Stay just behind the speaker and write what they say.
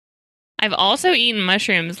I've also eaten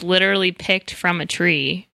mushrooms literally picked from a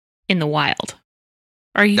tree in the wild.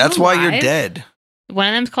 Are you That's alive? why you're dead. One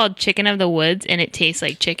of them's called chicken of the woods, and it tastes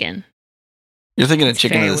like chicken. You're thinking of It's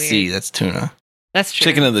chicken of very the sea. weird. That's tuna. That's true.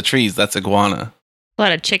 Chicken of the trees, that's iguana. A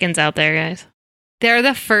lot of chickens out there, guys. They're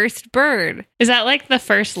the first bird. Is that like the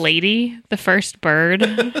first lady? The first bird?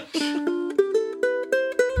 This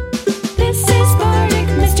is Bardic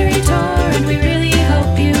Mystery Tour, and we really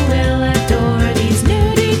hope you will adore these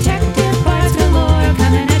new detective bards galore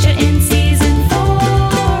coming at you in season 4.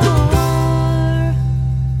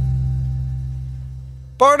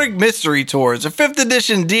 Bardic Mystery Tour is a 5th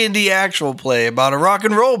edition D&D actual play about a rock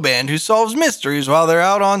and roll band who solves mysteries while they're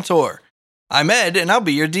out on tour. I'm Ed, and I'll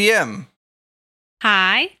be your DM.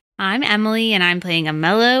 Hi, I'm Emily, and I'm playing a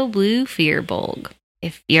mellow blue Fearbolg.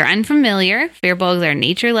 If you're unfamiliar, Fearbolgs are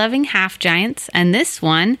nature-loving half-giants, and this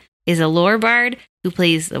one is a lore bard who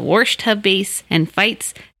plays the Warshtub bass and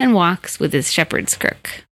fights and walks with his shepherd's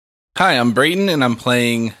crook. Hi, I'm Brayton, and I'm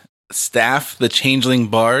playing Staff, the Changeling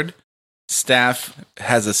Bard. Staff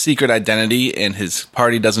has a secret identity, and his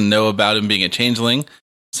party doesn't know about him being a changeling.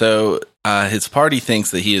 So his party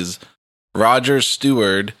thinks that he is Roger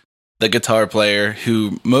Stewart, the guitar player,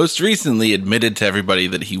 who most recently admitted to everybody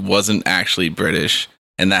that he wasn't actually British,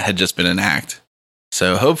 and that had just been an act.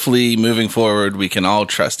 So hopefully, moving forward, we can all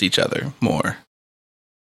trust each other more.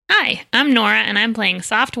 Hi, I'm Nora, and I'm playing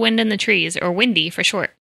Soft Wind in the Trees, or Windy for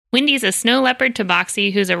short. Windy's a snow leopard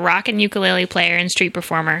tabaxi who's a rock and ukulele player and street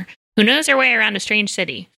performer who knows her way around a strange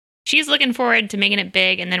city. She's looking forward to making it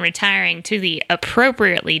big and then retiring to the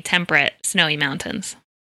appropriately temperate snowy mountains.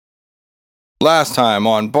 Last time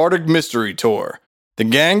on Bardic Mystery Tour, the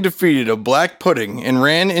gang defeated a black pudding and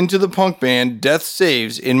ran into the punk band Death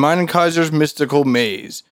Saves in Meinenkaiser's mystical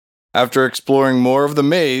maze. After exploring more of the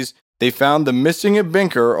maze, they found the missing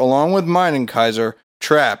Binker along with Meinenkaiser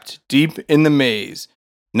trapped deep in the maze.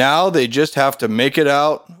 Now they just have to make it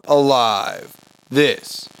out alive.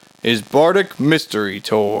 This is Bardic Mystery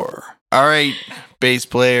Tour. All right, bass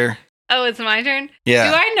player. Oh, it's my turn? Yeah.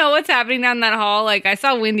 Do I know what's happening down that hall? Like, I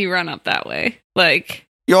saw Windy run up that way. Like,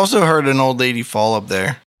 You also heard an old lady fall up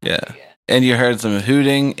there. Yeah. And you heard some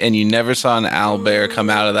hooting, and you never saw an owlbear come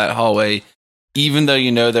out of that hallway, even though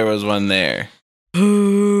you know there was one there.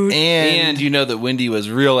 And you know that Windy was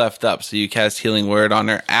real effed up, so you cast Healing Word on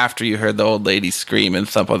her after you heard the old lady scream and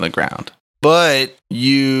thump on the ground. But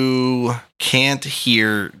you can't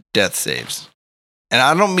hear Death Saves. And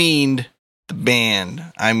I don't mean the band.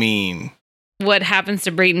 I mean, what happens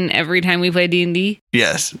to Brayton every time we play D&D?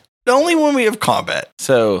 yes, only when we have combat.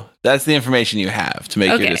 So that's the information you have to make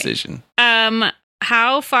your Okay. decision.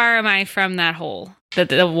 How far am I from that hole?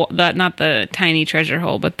 The not the tiny treasure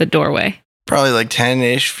hole, but the doorway. Probably like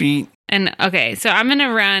 10-ish feet. And okay, so I'm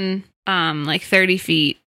gonna run like 30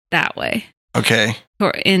 feet that way. Okay.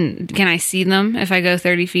 Can I see them if I go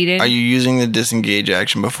 30 feet in? Are you using the disengage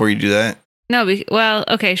action before you do that? No, well,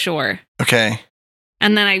 okay, sure. Okay.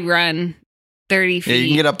 And then I run 30 feet. Yeah, you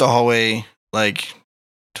can get up the hallway like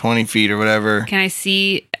 20 feet or whatever. Can I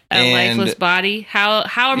see a And- lifeless body? How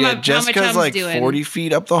am I? Jessica's how much like doing? 40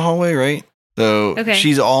 feet up the hallway, right? So Okay.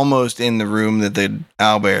 she's almost in the room that the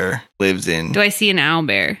owlbear lives in. Do I see an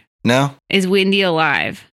owlbear? No? Is Windy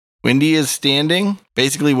alive? Windy is standing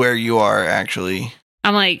basically where you are, actually.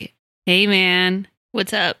 I'm like, hey man.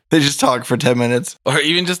 What's up? They just talk for 10 minutes. Or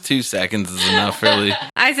even just 2 seconds is enough, really.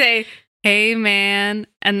 I say, hey man,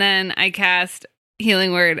 and then I cast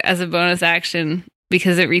Healing Word as a bonus action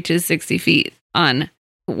because it reaches 60 feet on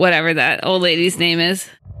whatever that old lady's name is.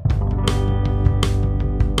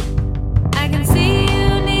 I can see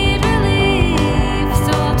you need relief,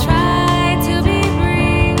 so I'll try to be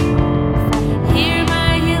brief. Hear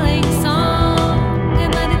my healing song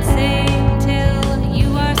and let it sing till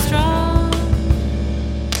you are strong.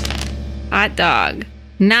 Hot dog.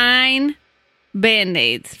 9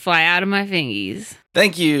 band-aids fly out of my fingies.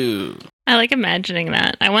 Thank you. I like imagining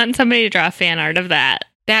that. I want somebody to draw fan art of that.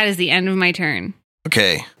 That is the end of my turn.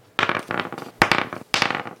 Okay.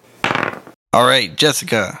 All right,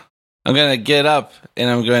 Jessica. I'm going to get up, and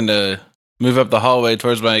I'm going to move up the hallway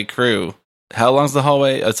towards my crew. How long's the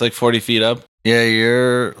hallway? It's like 40 feet up. Yeah,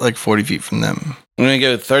 you're like 40 feet from them. I'm going to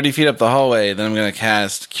go 30 feet up the hallway, then I'm going to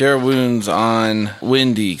cast Cure Wounds on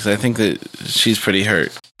Windy, because I think that she's pretty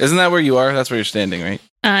hurt. Isn't that where you are? That's where you're standing, right?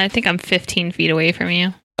 I think I'm 15 feet away from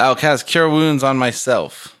you. I'll cast Cure Wounds on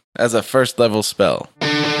myself as a first level spell.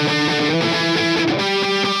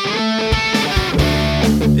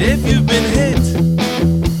 If you've been hit,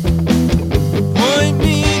 point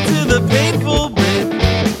me to the painful bit.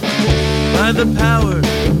 By the power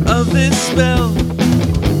of this spell,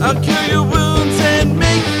 I'll cure your wounds and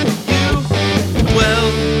make you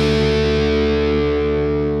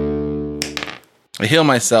I heal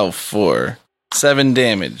myself for 7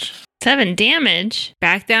 damage. 7 damage.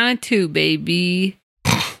 Back down at 2, baby.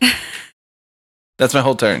 That's my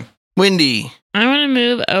whole turn. Windy, I want to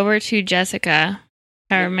move over to Jessica,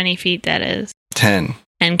 however many feet that is, 10.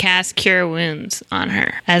 and cast Cure Wounds on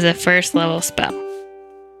her as a first level spell.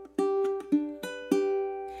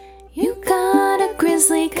 You got a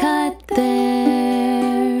grisly cut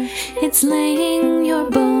there. It's laying your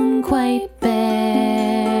bone quite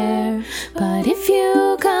bare. But if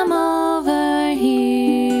you come over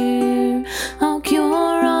here, I'll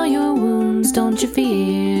cure all your wounds, don't you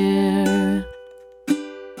fear.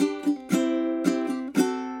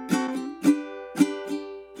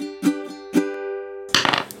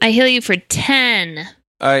 I heal you for 10.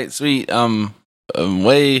 All right, sweet. I'm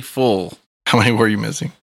way full. How many were you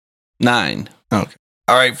missing? 9. All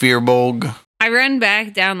right, Fearbolg. I run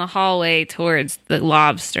back down the hallway towards the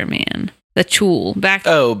lobster man. The Chul. Back.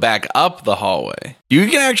 Oh, back up the hallway. You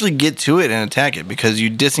can actually get to it and attack it because you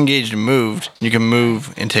disengaged and moved. You can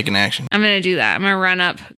move and take an action. I'm going to do that. I'm going to run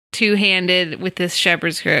up two-handed with this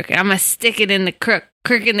shepherd's crook. I'm going to stick it in the crook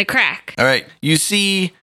in the crack. All right. You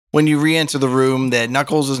see when you re-enter the room that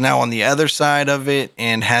Knuckles is now on the other side of it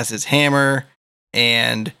and has his hammer,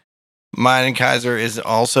 and Kaiser is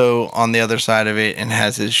also on the other side of it and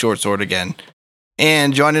has his short sword again.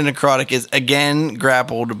 And Johnny Necrotic is again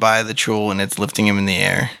grappled by the Chul, and it's lifting him in the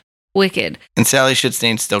air. Wicked. And Sally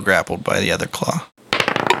Shitstain's still grappled by the other claw.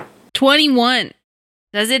 21.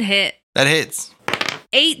 Does it hit? That hits.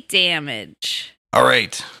 8 damage. All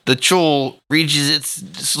right. The Chul reaches its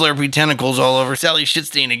slurpy tentacles all over Sally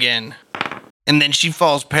Shitstain again. And then she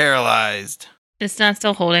falls paralyzed. It's not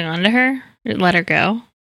still holding on to her? Let her go.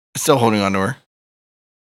 Still holding on to her.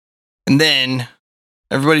 And then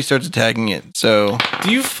everybody starts attacking it. So,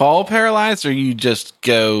 Do you fall paralyzed or you just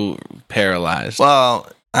go paralyzed?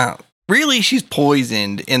 well, really, she's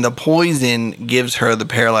poisoned, and the poison gives her the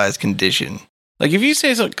paralyzed condition. Like, if you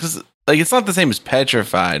say so, because like it's not the same as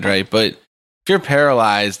petrified, right? But if you're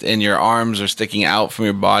paralyzed and your arms are sticking out from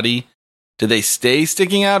your body, do they stay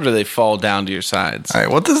sticking out or do they fall down to your sides? All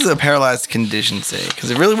right, what does the paralyzed condition say? Because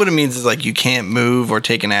it really what it means is like you can't move or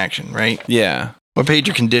take an action, right? Yeah. What page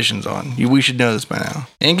are conditions on? We should know this by now.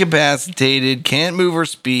 Incapacitated, can't move or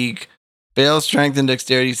speak, fails strength and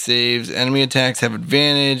dexterity saves, enemy attacks have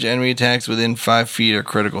advantage, enemy attacks within 5 feet are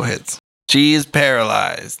critical hits. She is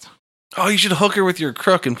paralyzed. Oh, you should hook her with your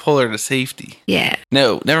crook and pull her to safety. Yeah.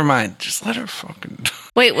 No, never mind. Just let her fucking.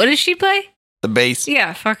 Wait, what does she play? The base.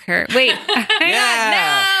 Yeah, fuck her. Wait.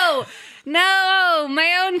 Yeah. No! No!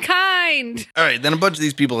 My own kind! All right, then a bunch of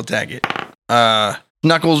these people attack it.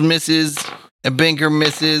 Knuckles misses. A Binker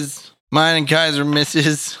misses. Kaiser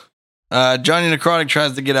misses. Johnny Necrotic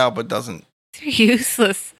tries to get out but doesn't. They're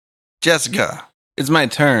useless. Jessica. It's my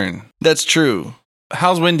turn. That's true.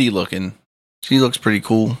 How's Wendy looking? She looks pretty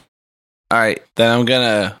cool. All right, then I'm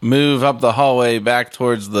gonna move up the hallway back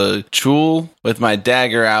towards the Chul with my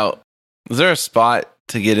dagger out. Is there a spot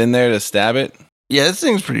to get in there to stab it? Yeah, this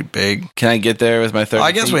thing's pretty big. Can I get there with my 30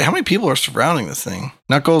 I guess, feet? wait, how many people are surrounding this thing?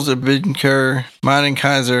 Knuckles, a Binker,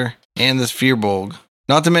 Kaiser, and this Fearbolg.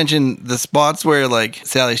 Not to mention the spots where, like,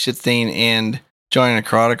 Sally Shitstain and Johnny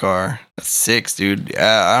Necrotic are. That's 6, dude.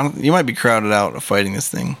 You might be crowded out of fighting this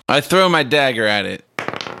thing. I throw my dagger at it.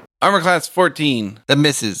 Armor class 14. That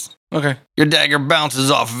misses. Okay. Your dagger bounces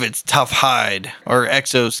off of its tough hide, or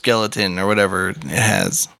exoskeleton, or whatever it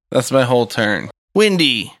has. That's my whole turn.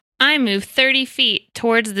 Windy. I move 30 feet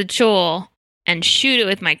towards the Chul and shoot it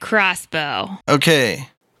with my crossbow. Okay.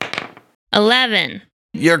 11.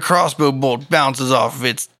 Your crossbow bolt bounces off of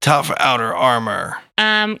its tough outer armor.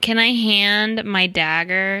 Can I hand my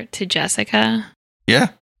dagger to Jessica? Yeah.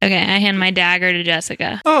 Okay, I hand my dagger to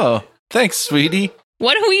Jessica. Oh, thanks, sweetie.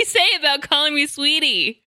 What do we say about calling me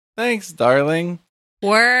sweetie? Thanks, darling.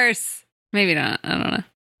 Worse. Maybe not. I don't know.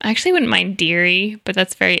 I actually wouldn't mind dearie, but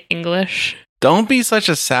that's very English. Don't be such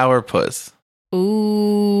a sourpuss.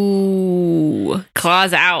 Ooh.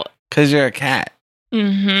 Claws out. Because you're a cat.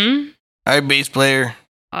 Mm-hmm. All right, bass player.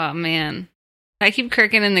 Oh, man. I keep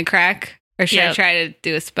crooking in the crack? Or should I Yep. try to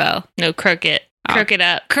do a spell? No, crook it. Crook it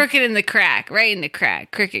up. Crook it in the crack. Right in the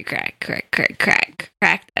crack. Cricket crack. Crack.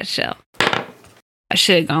 Crack that shell. I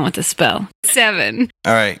should have gone with the spell. 7.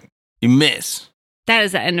 All right. You miss. That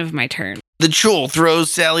is the end of my turn. The Chul throws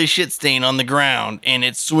Sally Shitstain on the ground, and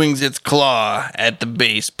it swings its claw at the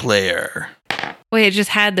bass player. Wait, it just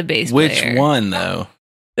had the bass Which player. one, though?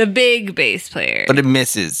 The big bass player. But it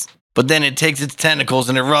misses. But then it takes its tentacles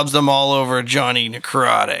and it rubs them all over Johnny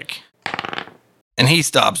Necrotic. And he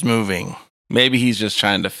stops moving. Maybe he's just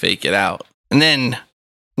trying to fake it out. And then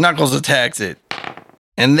Knuckles attacks it.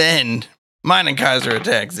 And then Meinenkaiser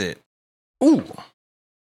attacks it. Ooh.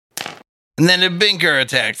 And then a Binker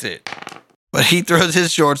attacks it. But he throws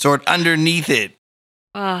his short sword underneath it.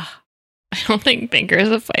 Ugh. I don't think Binker is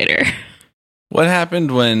a fighter. What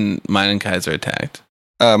happened when Meinenkaiser attacked?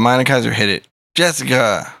 Meinenkaiser hit it.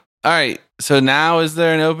 Jessica. All right. So now is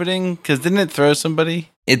there an opening? Because didn't it throw somebody?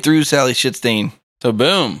 It threw Sally Shitstain. So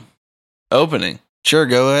boom. Opening. Sure,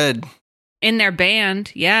 go ahead. In their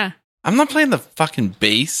band, yeah. I'm not playing the fucking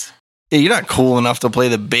bass. Yeah, you're not cool enough to play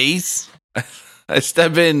the bass. I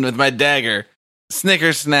step in with my dagger.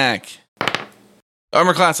 Snicker snack.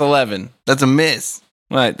 Armor class 11. That's a miss.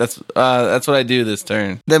 Right, that's what I do this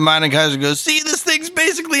turn. Then Meinenkaiser goes, see, this thing's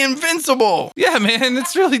basically invincible. Yeah, man,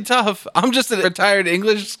 it's really tough. I'm just a retired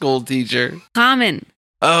English school teacher. Common.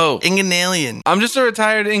 Oh, Inganalian. I'm just a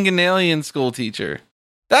retired Inganalian school teacher.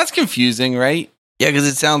 That's confusing, right? Yeah, because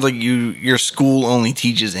it sounds like your school only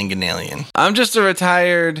teaches Inganalian. I'm just a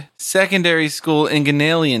retired secondary school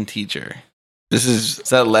Inganalian teacher. Is Is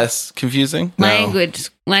that less confusing? No.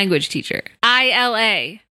 Language teacher.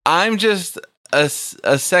 ILA. I'm just a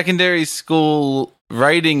secondary school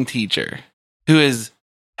writing teacher who has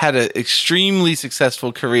had an extremely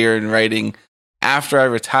successful career in writing after I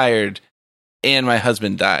retired and my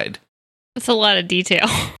husband died. That's a lot of detail.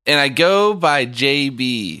 And I go by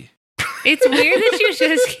JB. It's weird that you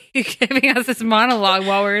just keep giving us this monologue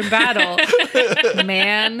while we're in battle.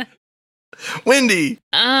 Man. Wendy.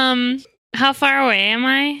 How far away am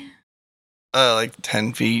I? Like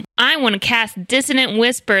 10 feet. I want to cast Dissonant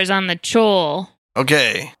Whispers on the Chol.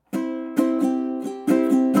 Okay.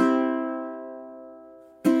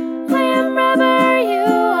 I am rubber, you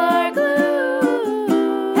are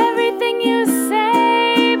glue. Everything you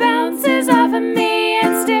say bounces off of me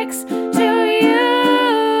and sticks to you.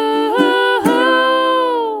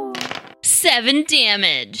 7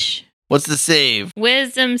 damage. What's the save?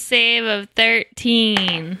 Wisdom save of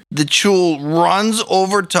 13. The Chul runs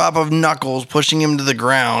over top of Knuckles, pushing him to the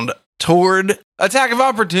ground toward... Attack of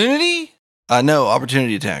opportunity? No,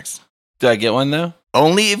 opportunity attacks. Do I get one though?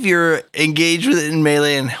 Only if you're engaged with it in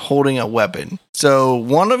melee and holding a weapon. So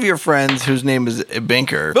one of your friends, whose name is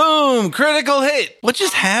Binker... Boom! Critical hit! What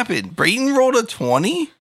just happened? Brayton rolled a 20?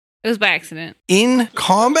 It was by accident. In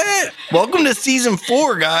combat? Welcome to season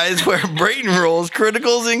 4, guys, where Brayton rolls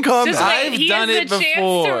criticals in combat. Just wait, I've he done has it the chance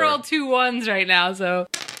to before. roll 2 1s right now, so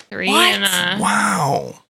 3 What? and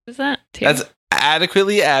Wow. Is that 2? That's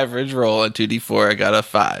adequately average roll at 2d4. I got a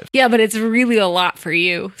 5. yeah, but it's really a lot for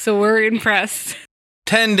you, so we're impressed.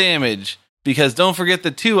 10 damage. Because don't forget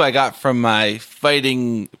the 2 I got from my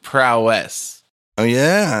fighting prowess. Oh,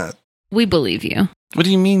 yeah. We believe you. What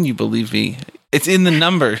do you mean you believe me? It's in the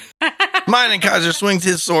number. Meinenkaiser swings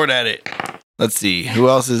his sword at it. Let's see. Who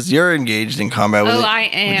else is... You're engaged in combat with Oh, it. I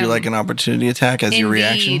am. Would you like an opportunity attack as your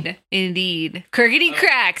reaction? Indeed. Crickety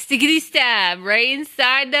crack, stickety stab, right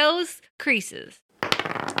inside those creases.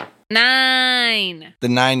 9. The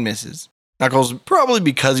 9 misses. Knuckles, probably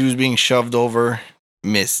because he was being shoved over,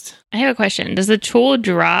 missed. I have a question. Does the Chol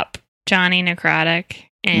drop Johnny Necrotic?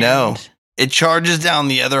 No. It charges down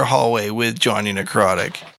the other hallway with Johnny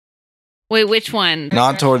Necrotic, Wait, which one?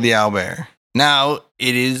 not toward the owlbear. Now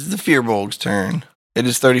it is the Fearbolg's turn. It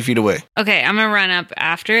is 30 feet away. Okay, I'm gonna run up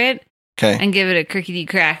after it Okay. and give it a crickety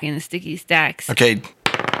crack in the sticky stacks. Okay.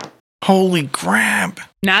 Holy crap.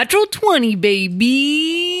 Natural 20,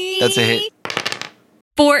 baby. That's a hit.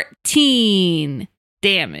 14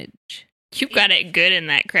 damage. You got it good in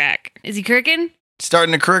that crack. Is he cricking?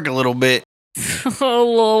 Starting to crick a little bit. A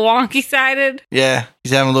little wonky sided. Yeah,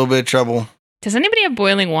 he's having a little bit of trouble. Does anybody have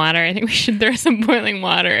boiling water? I think we should throw some boiling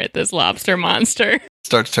water at this lobster monster.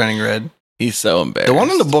 Starts turning red. He's so embarrassed. The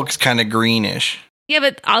one in the book's kind of greenish. Yeah,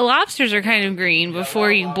 but lobsters are kind of green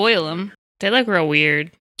before you boil them. They look real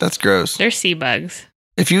weird. That's gross. They're sea bugs.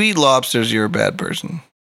 If you eat lobsters, you're a bad person.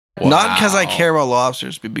 Not because I care about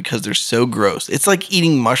lobsters, but because they're so gross. It's like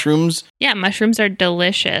eating mushrooms. Yeah, mushrooms are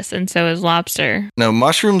delicious, and so is lobster. No,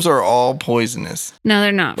 mushrooms are all poisonous. No,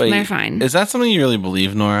 they're not. Wait, They're fine. Is that something you really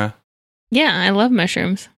believe, Nora? Yeah, I love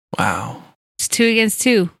mushrooms. Wow. It's 2 against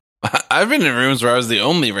 2. I've been in rooms where I was the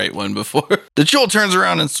only right one before. The Chul turns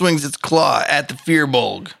around and swings its claw at the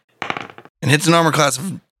Fearbolg and hits an armor class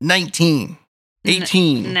of 19.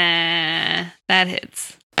 18. Nah, that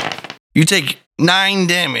hits. You take 9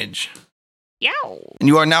 damage, Yow. and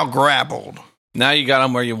you are now grappled. Now you got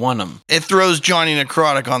him where you want him. It throws Johnny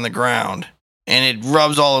Necrotic on the ground, and it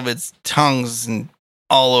rubs all of its tongues and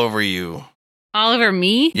all over you. All over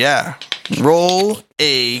me? Yeah. Roll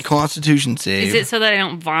a Constitution save. Is it so that I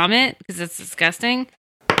don't vomit? Because it's disgusting.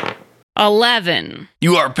 11.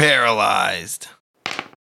 You are paralyzed.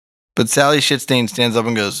 But Sally Shitstain stands up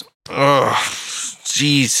and goes, Ugh,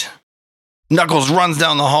 jeez. Knuckles runs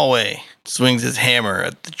down the hallway, swings his hammer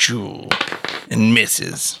at the Chul, and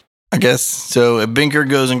misses. I guess so. Binker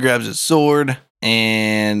goes and grabs his sword,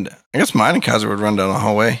 and I guess mine and Kaiser would run down the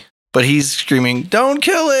hallway. But he's screaming, "Don't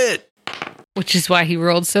kill it! Which is why he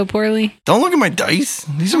rolled so poorly. Don't look at my dice.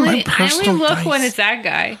 These are my I personal only look dice." when it's that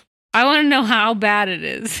guy. I want to know how bad it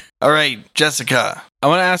is. All right, Jessica. I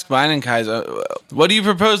want to ask mine and Kaiser, what do you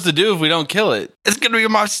propose to do if we don't kill it? It's going to be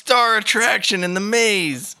my star attraction in the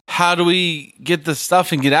maze. How do we get the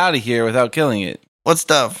stuff and get out of here without killing it? What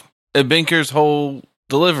stuff? Binker's whole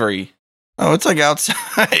delivery. Oh, it's like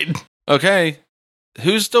outside. Okay.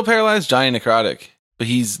 Who's still paralyzed? Johnny Necrotic. But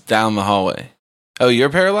he's down the hallway. Oh, you're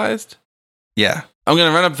paralyzed? Yeah. I'm going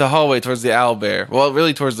to run up the hallway towards the owlbear. Well,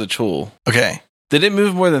 really towards the Chul. Okay. Did it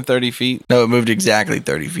move more than 30 feet? No, it moved exactly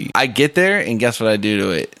 30 feet. I get there, and guess what I do to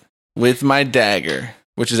it? With my dagger,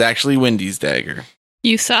 which is actually Wendy's dagger.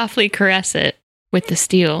 You softly caress it with the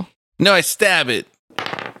steel. No, I stab it.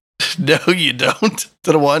 No, you don't. Is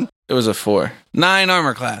that a 1? It was a 4. 9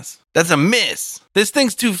 armor class. That's a miss. This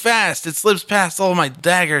thing's too fast. It slips past all my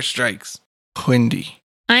dagger strikes. Windy.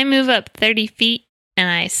 I move up 30 feet and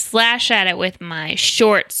I slash at it with my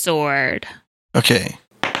short sword. Okay.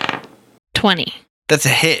 20. That's a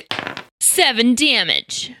hit. 7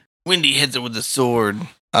 damage. Windy hits it with the sword.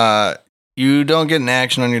 You don't get an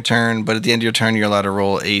action on your turn, but at the end of your turn, you're allowed to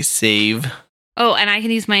roll a save. Oh, and I can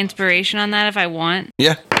use my inspiration on that if I want.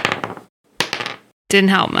 Yeah. Didn't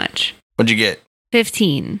help much. What'd you get?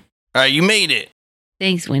 15. All right, you made it.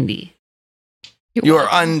 Thanks, Wendy. You are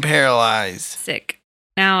unparalyzed. Sick.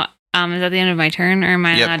 Now, is that the end of my turn, or am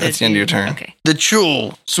I Yep, allowed that's to the end of do- your turn. Okay. The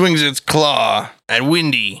Chul swings its claw at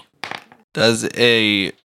Windy. Does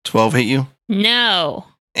a 12 hit you? No.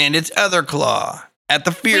 And its other claw at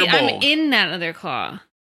the Wait, I'm Fearbolt. in that other claw,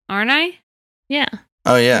 aren't I? Yeah.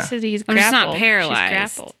 Oh, yeah. He said he's I'm just not grappled. paralyzed.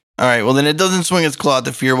 She's grappled. All right, well, then it doesn't swing its claw at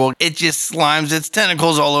the Fearbolt. It just slimes its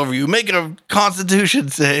tentacles all over you. Make it a constitution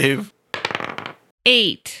save.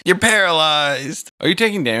 8. You're paralyzed. Are you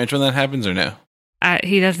taking damage when that happens or no?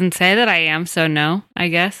 He doesn't say that I am, so no, I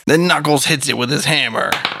guess. Then Knuckles hits it with his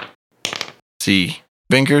hammer. See,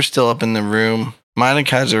 Binker's still up in the room. Mine and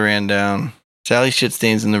Kaiser ran down. Sally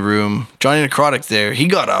Shitstain's in the room. Johnny Necrotic's there. He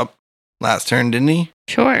got up last turn, didn't he?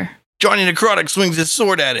 Sure. Johnny Necrotic swings his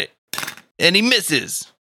sword at it. And he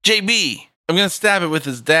misses. JB. I'm going to stab it with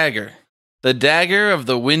his dagger. The dagger of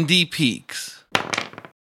the Windy Peaks.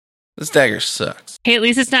 This dagger sucks. Hey, at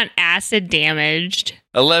least it's not acid damaged.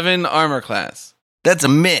 11 armor class. That's a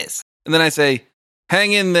miss. And then I say,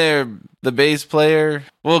 hang in there, the bass player.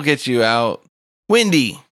 We'll get you out.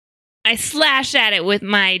 Windy. I slash at it with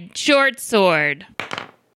my short sword.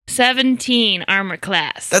 17 armor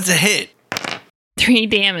class. That's a hit. 3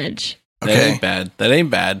 damage. That Okay. ain't bad. That ain't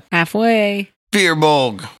bad. Halfway.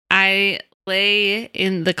 Fearbolg. I lay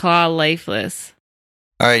in the claw lifeless.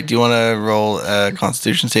 All right, do you want to roll a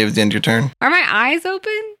constitution save at the end of your turn? Are my eyes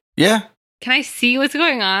open? Yeah. Can I see what's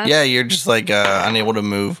going on? Yeah, you're just like unable to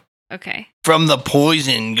move. Okay. From the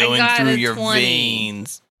poison going got through a your 20.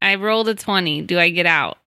 veins. I rolled a 20. Do I get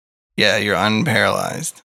out? Yeah, you're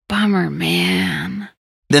unparalyzed. Bummer, man.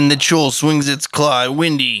 Then the Chul swings its claw at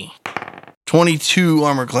Windy. 22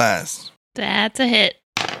 armor class. That's a hit.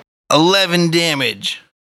 11 damage.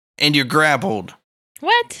 And you're grappled.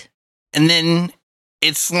 What? And then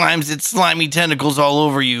it slimes its slimy tentacles all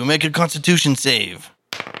over you. Make a constitution save.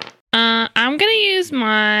 I'm gonna use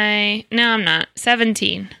my... No, I'm not.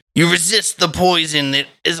 17. You resist the poison that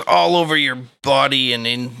is all over your body and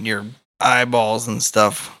in your eyeballs and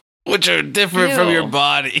stuff, which are different from Ew. your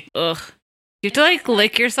body. Ugh. You have to like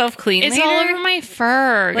lick yourself clean. It's later? all over my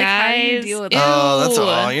fur, Like, how do guys. you deal with Ew. that? Oh, that's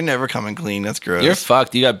all. You're never coming clean. That's gross. You're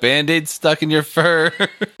fucked. You got band-aids stuck in your fur.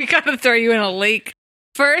 We gotta throw you in a lake.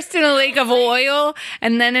 First in a lake of oil,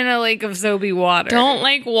 and then in a lake of soapy water. Don't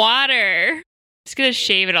like water. Just gonna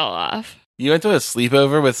shave it all off. You went to a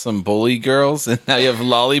sleepover with some bully girls, and now you have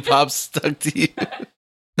lollipops stuck to you.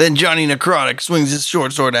 Then Johnny Necrotic swings his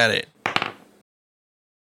short sword at it.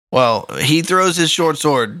 Well, he throws his short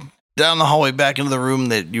sword down the hallway back into the room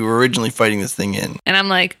that you were originally fighting this thing in. And I'm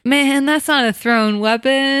like, man, that's not a thrown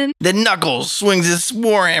weapon. Then Knuckles swings his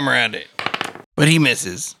warhammer at it. But he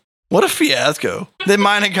misses. What a fiasco. Then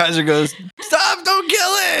Mine Kaiser goes, "Stop, don't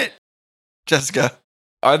kill it!" Jessica.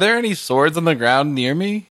 Are there any swords on the ground near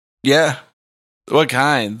me? Yeah. What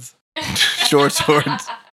kinds? Short swords.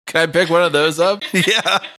 Can I pick one of those up?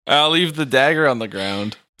 Yeah. I'll leave the dagger on the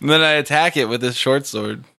ground. And then I attack it with this short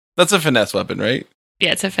sword. That's a finesse weapon, right?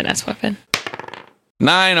 Yeah, it's a finesse weapon.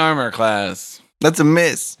 9 armor class. That's a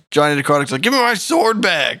miss. Johnny Necrotic's like, "Give me my sword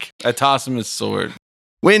back." I toss him his sword.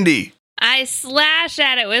 Windy. I slash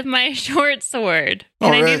at it with my short sword.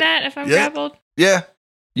 Can I do Alright. that if I'm Yeah. grappled? Yeah.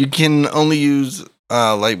 You can only use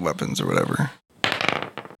light weapons or whatever.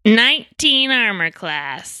 19 armor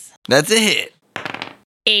class. That's a hit.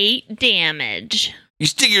 8 damage. You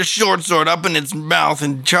stick your short sword up in its mouth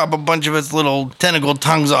and chop a bunch of its little tentacle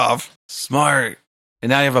tongues off. Smart. And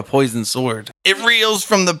now you have a poison sword. It reels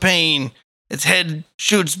from the pain. Its head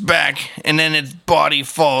shoots back, and then its body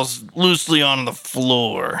falls loosely on the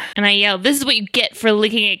floor. And I yell, "This is what you get for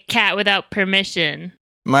licking a cat without permission."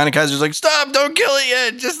 Mina Kaiser's like, stop, don't kill it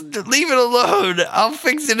yet. Just leave it alone. I'll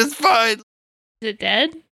fix it, it's fine. Is it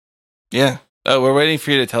dead? Yeah. Oh, we're waiting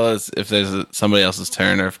for you to tell us if there's somebody else's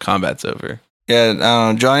turn or if combat's over. Yeah, I don't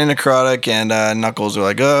know. Johnny Necrotic and Knuckles are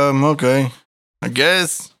like, okay. I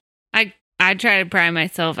guess. I try to pry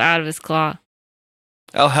myself out of his claw.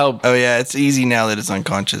 I'll help. Oh, yeah, it's easy now that it's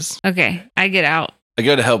unconscious. Okay, I get out. I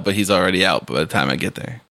go to help, but he's already out by the time I get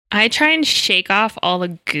there. I try and shake off all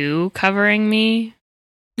the goo covering me.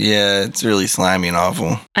 Yeah, it's really slimy and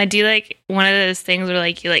awful. I do like one of those things where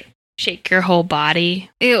like you like shake your whole body.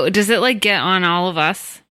 Ew, does it like get on all of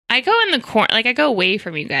us? I go in the corner, like I go away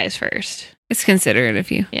from you guys first. It's considerate of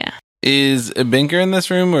you. Yeah. Is Binker in this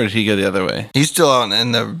room or did he go the other way? He's still out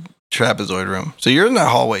in the trapezoid room. So you're in that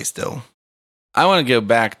hallway still. I want to go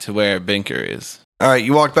back to where Binker is. All right,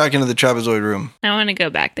 you walk back into the trapezoid room. I want to go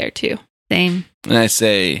back there too. Same. And I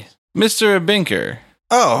say, Mr. Binker,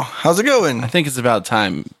 Oh, how's it going? I think it's about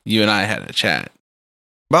time you and I had a chat.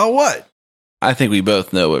 About what? I think we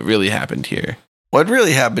both know what really happened here. What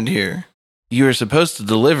really happened here? You were supposed to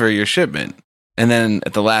deliver your shipment, and then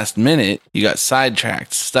at the last minute, you got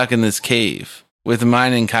sidetracked, stuck in this cave with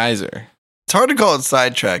mine and Kaiser. It's hard to call it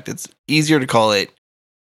sidetracked. It's easier to call it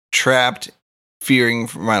trapped, fearing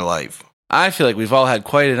for my life. I feel like we've all had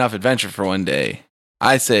quite enough adventure for one day.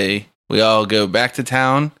 I say we all go back to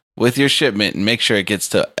town with your shipment and make sure it gets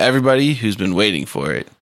to everybody who's been waiting for it.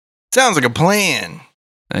 Sounds like a plan.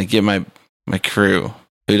 I get my crew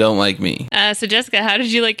who don't like me. So Jessica, how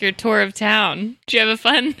did you like your tour of town? Did you have a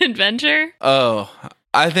fun adventure? Oh,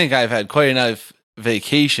 I think I've had quite enough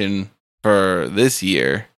vacation for this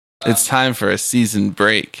year. It's time for a season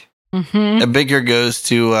break. Mm-hmm. And Binker goes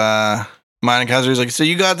to Mina Kaiser. He's like, so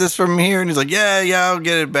you got this from here? And he's like, yeah, I'll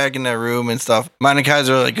get it back in that room and stuff. Mina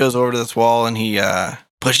Kaiser like goes over to this wall and he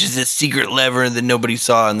pushes this secret lever that nobody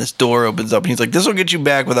saw, and this door opens up. And he's like, this will get you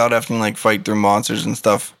back without having to like fight through monsters and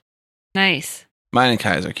stuff. Nice. Mine and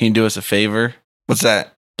Kaiser, can you do us a favor? What's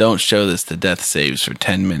that? Don't show this to Death Saves for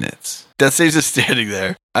 10 minutes. Death Saves is standing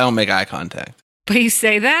there. I don't make eye contact. But you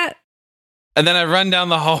say that? And then I run down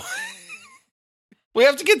the hall. We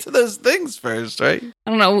have to get to those things first, right? I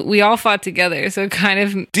don't know. We all fought together, so it kind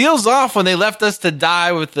of. Deals off when they left us to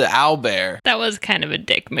die with the owlbear. That was kind of a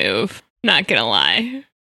dick move. Not gonna lie.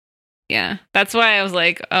 Yeah. That's why I was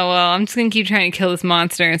like, oh, well, I'm just going to keep trying to kill this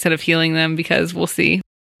monster instead of healing them because we'll see.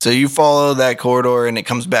 So you follow that corridor and it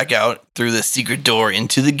comes back out through the secret door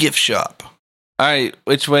into the gift shop. All right,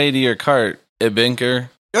 which way to your cart, Binker?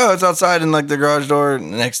 Oh, it's outside in like the garage door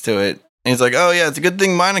next to it. And he's like, oh yeah, it's a good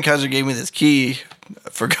thing Mina Kaiser gave me this key. I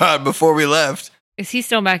forgot before we left. Is he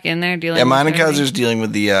still back in there dealing Yeah, with Mina everything? Kaiser's dealing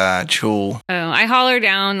with the Chul. Oh, I holler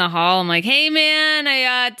down the hall. I'm like, hey, man,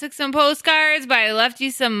 I took some postcards, but I left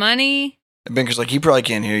you some money. And Binker's like, he probably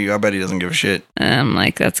can't hear you. I bet he doesn't give a shit. I'm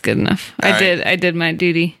like, that's good enough. All I right. did my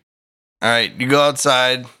duty. All right, you go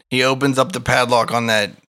outside. He opens up the padlock on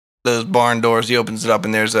those barn doors. He opens it up,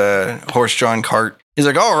 and there's a horse-drawn cart. He's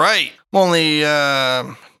like, all right, I'm only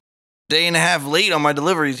day and a half late on my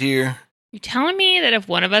deliveries here. You telling me that if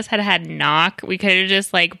one of us had had knock, we could have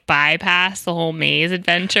just like bypassed the whole maze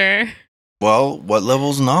adventure? Well, what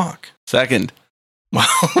level's knock? Second.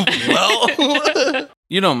 well,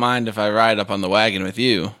 You don't mind if I ride up on the wagon with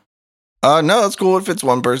you. no, it's cool if it's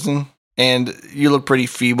one person. And you look pretty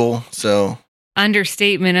feeble, so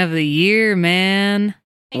Understatement of the year, man.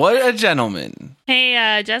 What a gentleman.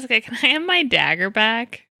 Hey, Jessica, can I have my dagger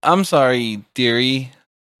back? I'm sorry, dearie.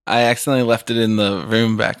 I accidentally left it in the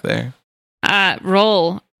room back there.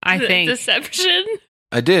 Roll, I think. Deception?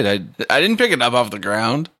 I did. I didn't pick it up off the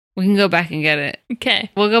ground. We can go back and get it. Okay,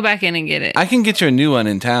 We'll go back in and get it. I can get you a new one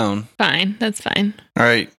in town. fine. That's fine. all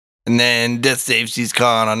right. And then Death Saves sees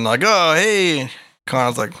Khan. I'm like, oh, hey.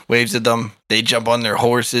 Khan's like, waves at them. They jump on their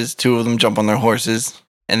horses. Two of them jump on their horses.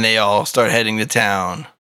 And they all start heading to town.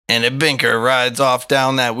 And a Binker rides off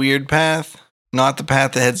down that weird path. Not the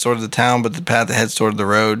path that heads toward the town, but the path that heads toward the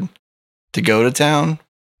road to go to town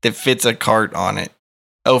that fits a cart on it.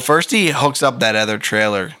 Oh, first he hooks up that other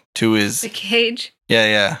trailer to his... The cage?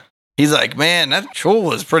 Yeah. He's like, man, that troll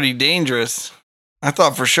was pretty dangerous. I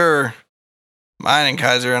thought for sure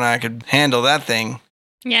Kaiser and I could handle that thing.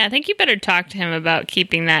 Yeah, I think you better talk to him about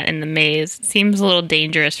keeping that in the maze. Seems a little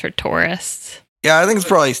dangerous for tourists. Yeah, I think it's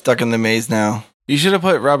probably stuck in the maze now. You should have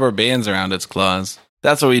put rubber bands around its claws.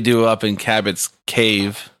 That's what we do up in Cabot's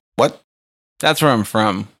cave. What? That's where I'm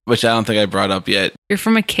from, which I don't think I brought up yet. You're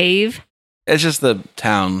from a cave? It's just the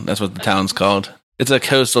town. That's what the town's called. It's a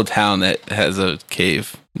coastal town that has a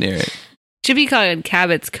cave near it. Should be called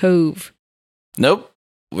Cabot's Cove. Nope.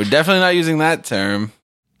 We're definitely not using that term.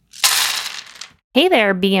 Hey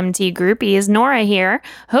there, BMT groupies. Nora here.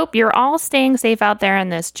 Hope you're all staying safe out there in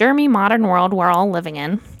this germy modern world we're all living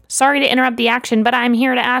in. Sorry to interrupt the action, but I'm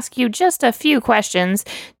here to ask you just a few questions.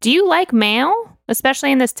 Do you like mail,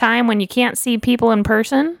 especially in this time when you can't see people in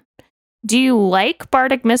person? Do you like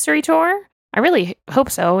Bardic Mystery Tour? I really hope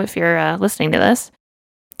so if you're listening to this.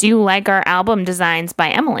 Do you like our album designs by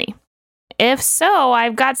Emily? If so,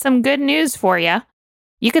 I've got some good news for you.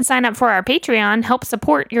 You can sign up for our Patreon, help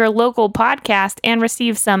support your local podcast, and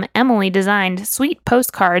receive some Emily-designed sweet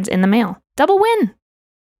postcards in the mail. Double win!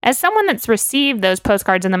 As someone that's received those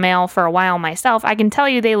postcards in the mail for a while myself, I can tell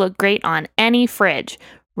you they look great on any fridge.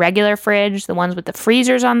 Regular fridge, the ones with the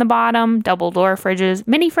freezers on the bottom, double door fridges,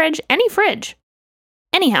 mini fridge, any fridge.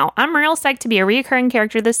 Anyhow, I'm real psyched to be a recurring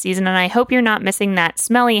character this season, and I hope you're not missing that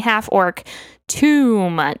smelly half-orc too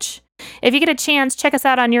much. If you get a chance, check us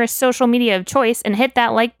out on your social media of choice and hit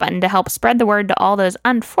that like button to help spread the word to all those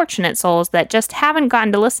unfortunate souls that just haven't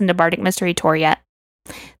gotten to listen to Bardic Mystery Tour yet.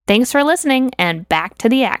 Thanks for listening, and back to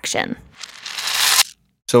the action.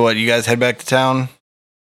 So what, you guys head back to town?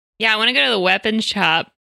 Yeah, I want to go to the weapons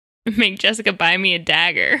shop and make Jessica buy me a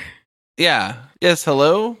dagger. Yeah. Yes,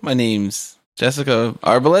 hello. My name's Jessica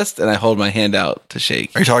Arbalest, and I hold my hand out to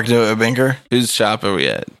shake. Are you talking to a banker? Whose shop are we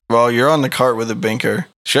at? Well, you're on the cart with a banker.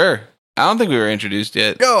 Sure. I don't think we were introduced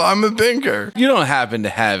yet. Yo, I'm a banker. You don't happen to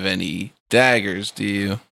have any daggers, do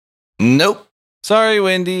you? Nope. Sorry,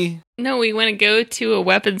 Wendy. No, we want to go to a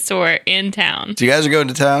weapons store in town. So you guys are going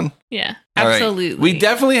to town? Yeah. All right. Absolutely. We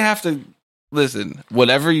definitely have to listen.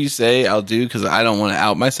 Whatever you say, I'll do because I don't want to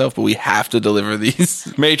out myself, but we have to deliver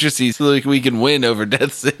these matrices so that we can win over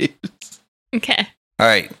death saves. Okay. All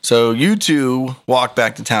right. So you two walk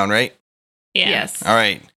back to town, right? Yeah. Yes. All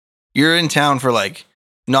right. You're in town for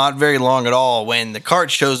not very long at all when the cart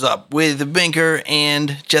shows up with the banker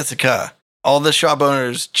and Jessica. All the shop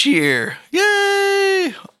owners cheer.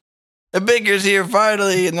 Yay! A banker's here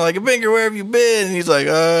finally. And they're like, a banker, where have you been? And he's like,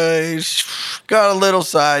 I got a little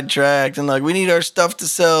sidetracked. And we need our stuff to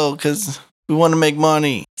sell because we want to make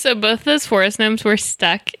money. So both those forest gnomes were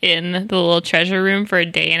stuck in the little treasure room for a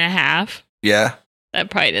day and a half. Yeah. That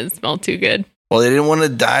probably didn't smell too good. Well, they didn't want to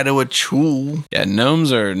die to a chul. Yeah,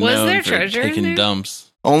 gnomes are known there for treasure in taking there? dumps.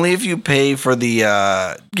 Only if you pay for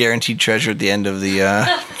the guaranteed treasure at the end of the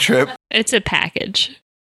trip. It's a package.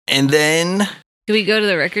 And then, Do we go to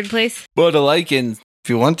the record place? Well, to Lycan, if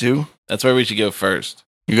you want to, that's where we should go first.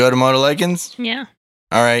 you go to Moto Lycans. Yeah.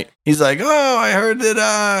 All right. He's like, oh, I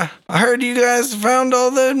heard you guys found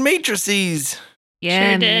all the matrices.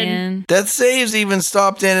 Yeah, Sure did. man. Death Saves even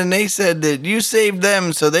stopped in and they said that you saved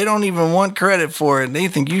them, so they don't even want credit for it. They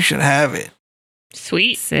think you should have it.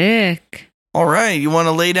 Sweet. Sick. All right. You want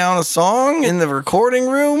to lay down a song in the recording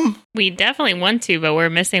room? We definitely want to, but we're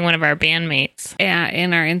missing one of our bandmates. Yeah,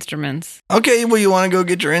 and our instruments. Okay. Well, you want to go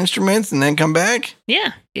get your instruments and then come back?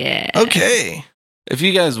 Yeah. Yeah. Okay. If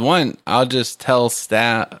you guys want, I'll just tell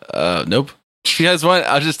nope. If you guys want,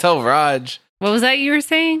 I'll just tell Raj What was that you were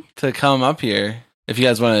saying? to come up here. If you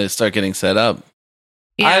guys want to start getting set up.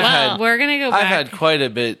 Yeah, I've well, had- we're gonna go back. I've had quite a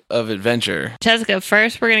bit of adventure. Jessica,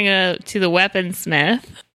 first we're going to go to the weaponsmith,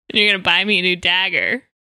 and you're going to buy me a new dagger.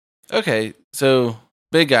 Okay, so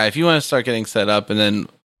big guy, if you want to start getting set up and then,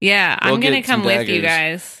 Yeah, We'll I'm gonna get some come with you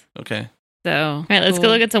daggers. guys. okay. So All right, let's go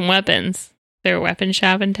look at some weapons. Is there a weapon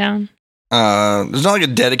shop in town? There's not a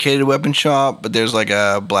dedicated weapon shop, but there's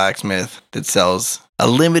a blacksmith that sells a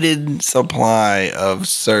limited supply of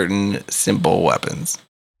certain simple weapons,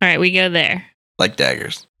 All right, we go there. like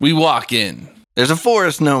daggers. We walk in. There's a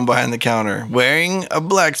forest gnome behind the counter wearing a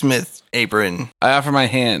blacksmith apron. I offer my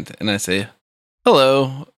hand and I say,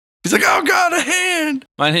 hello, He's like, oh God, a hand.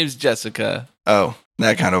 my name's Jessica, Oh,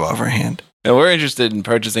 that kind of offer hand. and we're interested in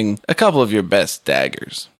purchasing a couple of your best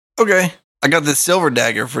daggers. Okay. I got this silver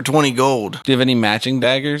dagger for 20 gold. Do you have any matching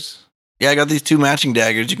daggers? Yeah, I got these 2 matching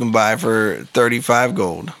daggers you can buy for 35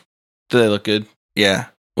 gold. Do they look good? Yeah.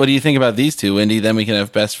 What do you think about these two, Wendy? Then we can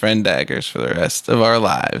have best friend daggers for the rest of our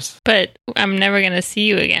lives. But I'm never going to see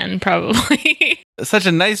you again, probably. Such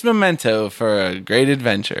a nice memento for a great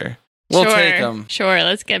adventure. We'll sure, take them. Sure,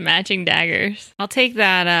 let's get matching daggers. I'll take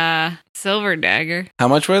that silver dagger. How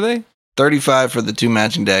much were they? 35 for the 2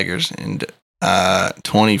 matching daggers, and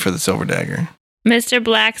 20 for the silver dagger. Mr.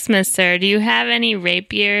 Blacksmith, sir, do you have any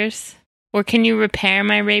rapiers? Or can you repair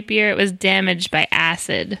my rapier? It was damaged by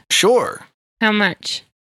acid. Sure. How much?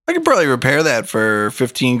 I could probably repair that for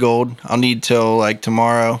 15 gold. I'll need till like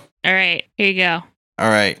tomorrow. All right, here you go. All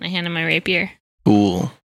right. I hand him my rapier.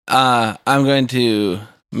 Cool. I'm going to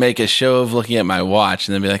make a show of looking at my watch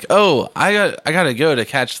and then be like, "Oh, I gotta go to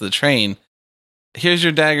catch the train. Here's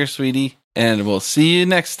your dagger, sweetie, and we'll see you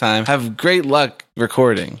next time. Have great luck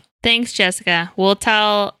recording." Thanks, Jessica. We'll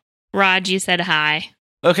tell Raj you said hi.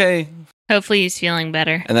 Okay. Hopefully he's feeling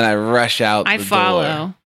better. And then I rush out I the follow.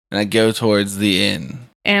 door, and I go towards the inn.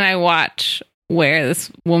 And I watch where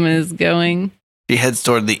this woman is going. She heads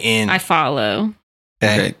toward the inn. I follow.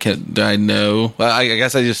 Okay. Okay, do I know? Well, I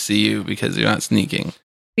guess I just see you because you're not sneaking.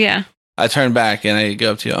 Yeah. I turn back and I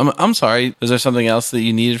go up to you. I'm sorry. Was there something else that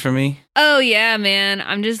you needed from me? Oh, yeah, man.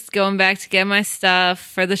 I'm just going back to get my stuff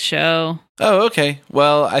for the show. Oh, okay.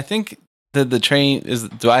 Well, I think that the train is.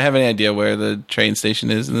 Do I have any idea where the train station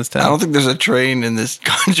is in this town? I don't think there's a train in this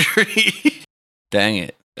country. Dang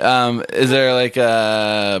it. Is there like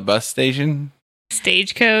a bus station?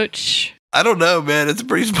 Stagecoach. I don't know, man. It's a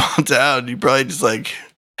pretty small town. You probably just like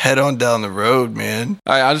head on down the road, man.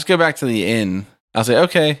 All right, I'll just go back to the inn. I'll say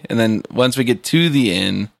okay, and then once we get to the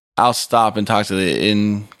inn, I'll stop and talk to the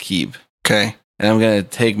innkeep. Okay. And I'm going to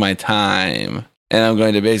take my time. And I'm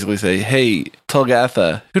going to basically say, "Hey,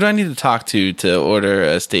 Tolgatha, who do I need to talk to order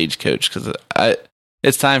a stagecoach? Because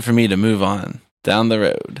it's time for me to move on down the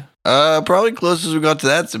road." Probably closest we got to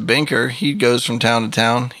that's a banker. He goes from town to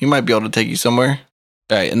town. He might be able to take you somewhere.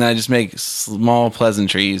 All right, and then I just make small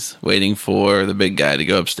pleasantries waiting for the big guy to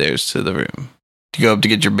go upstairs to the room. To go up to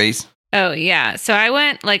get your base. Oh, yeah. So I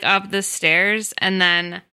went like up the stairs, and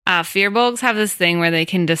then Fearbolgs have this thing where they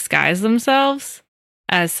can disguise themselves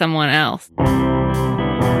as someone else. I've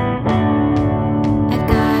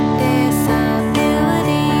got this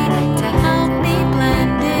ability to help me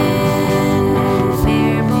blend in.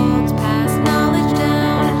 Fearbolgs pass knowledge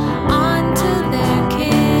down onto their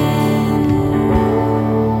kin.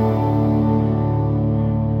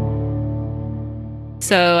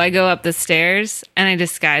 So I go up the stairs and I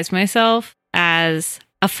disguise myself as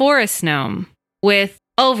a forest gnome with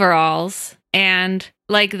overalls and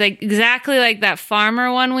like exactly like that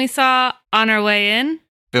farmer one we saw on our way in.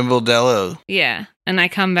 Bimbledello. Yeah. And I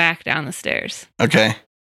come back down the stairs Okay.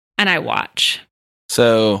 and I watch.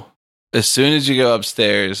 So as soon as you go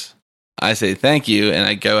upstairs, I say thank you, and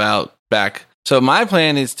I go out back. So my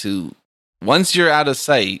plan is to, once you're out of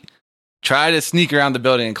sight, try to sneak around the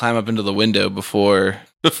building and climb up into the window before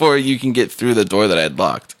you can get through the door that I had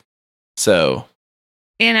locked. So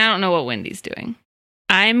And I don't know what Wendy's doing.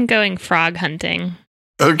 I'm going frog hunting.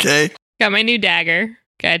 Okay. Got my new dagger.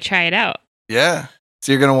 Gotta try it out. Yeah.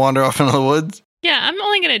 So you're going to wander off into the woods? Yeah, I'm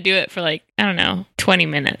only gonna do it for like, I don't know, 20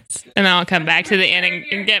 minutes. And then I'll come back to the inn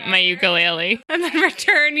and get my ukulele. And then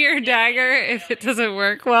return your dagger if it doesn't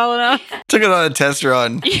work well enough. Took it on a test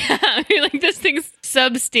run. Yeah, I mean, like this thing's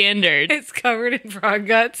substandard. It's covered in frog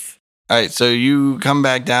guts. All right. So you come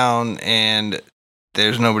back down and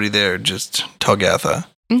there's nobody there, just Tolgatha.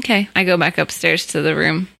 Okay. I go back upstairs to the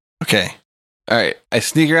room. Okay. all right, I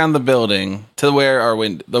sneak around the building to where our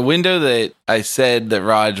the window that I said that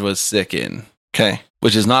Raj was sick in. Okay.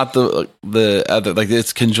 Which is not the other, like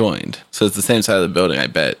it's conjoined. So it's the same side of the building, I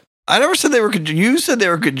bet. I never said they were you said they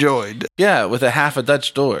were conjoined. Yeah, with a half a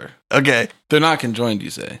Dutch door. Okay. They're not conjoined, you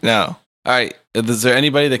say? No. All right, is there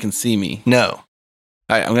anybody that can see me? No. All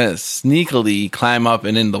right, I'm going to sneakily climb up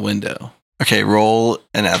and in the window. Okay, roll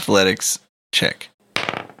an athletics check.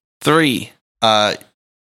 3.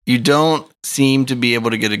 You don't seem to be able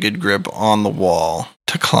to get a good grip on the wall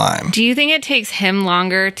to climb. Do you think it takes him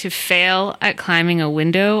longer to fail at climbing a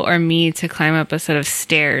window or me to climb up a set of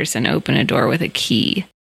stairs and open a door with a key?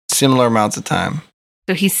 Similar amounts of time.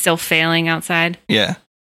 So he's still failing outside Yeah.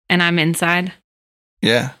 and I'm inside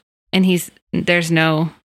Yeah. and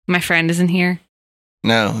my friend isn't here.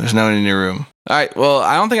 No, there's no one in your room. All right, well,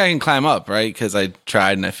 I don't think I can climb up, right? Because I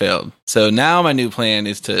tried and I failed. So now my new plan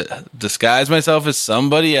is to disguise myself as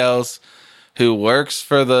somebody else who works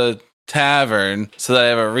for the tavern so that I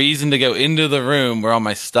have a reason to go into the room where all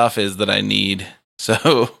my stuff is that I need.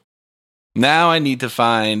 So now I need to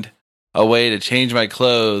find a way to change my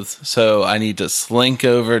clothes. So I need to slink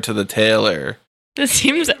over to the tailor. This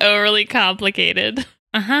seems overly complicated.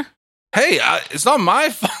 Uh-huh. Hey, it's not my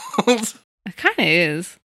fault. It kind of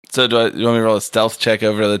is. So you want me to roll a stealth check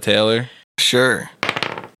over to the tailor? Sure.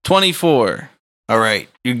 24. All right.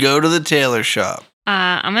 You go to the tailor shop.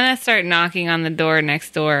 I'm going to start knocking on the door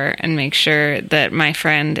next door and make sure that my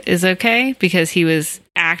friend is okay because he was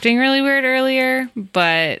acting really weird earlier,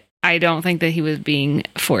 but I don't think that he was being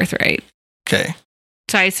forthright. Okay.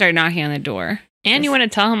 So I start knocking on the door. And you want to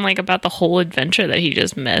tell him like about the whole adventure that he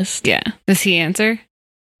just missed. Yeah. Does he answer?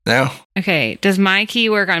 No. Okay. Does my key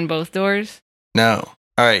work on both doors? No.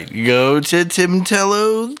 All right. Go to Tim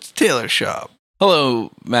Tello's tailor shop.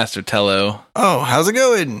 Hello, Master Tello. Oh, how's it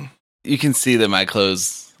going? You can see that my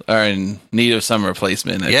clothes are in need of some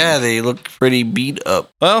replacement. I Yeah, think. they look pretty beat up.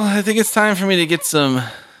 Well, I think it's time for me to get some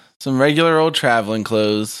regular old traveling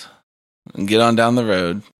clothes and get on down the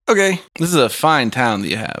road. Okay. This is a fine town that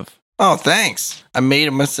you have. Oh, thanks. I made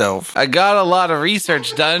it myself. I got a lot of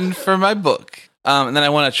research done for my book. And then I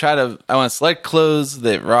want to select clothes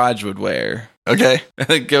that Raj would wear. Okay. And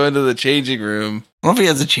then go into the changing room. I don't know if he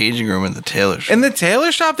has a changing room in the tailor shop. In the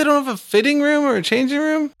tailor shop, they don't have a fitting room or a changing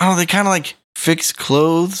room? Oh, they kind of like fix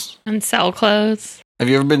clothes. And sell clothes. Have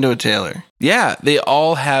you ever been to a tailor? Yeah, they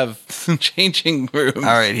all have changing rooms. All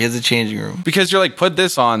right, he has a changing room. Because you're like, put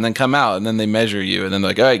this on, then come out, and then they measure you, and then they're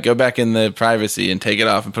like, all right, go back in the privacy and take it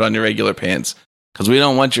off and put on your regular pants. Because we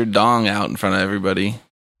don't want your dong out in front of everybody.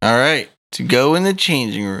 All right, to go in the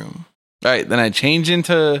changing room. All right, then I change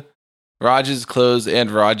into Raj's clothes and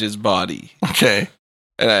Raj's body. Okay.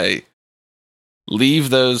 And I leave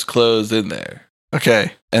those clothes in there.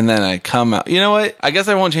 Okay. And then I come out. You know what? I guess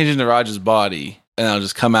I won't change into Raj's body. And I'll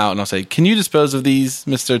just come out and I'll say, can you dispose of these,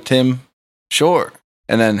 Mr. Tim? Sure.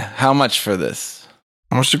 And then how much for this?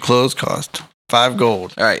 How much do clothes cost? 5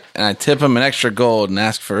 gold. All right. And I tip him an extra gold and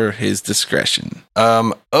ask for his discretion.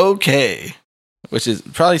 Okay. Which is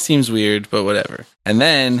probably seems weird, but whatever. And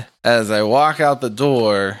then as I walk out the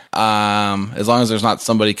door, as long as there's not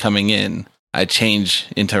somebody coming in, I change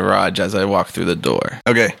into Raj as I walk through the door.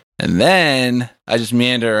 Okay. And then I just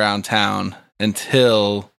meander around town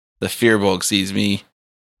until the Fearbolg sees me.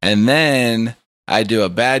 And then I do a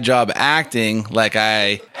bad job acting like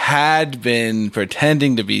I had been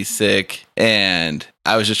pretending to be sick and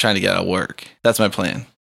I was just trying to get out of work. That's my plan.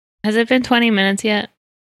 Has it been 20 minutes yet?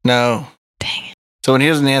 No. Dang it. So when he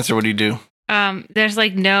doesn't answer, what do you do? There's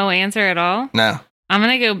like no answer at all. No. I'm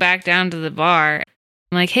going to go back down to the bar.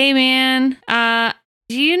 I'm like, hey man,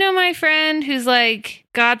 do you know my friend who's like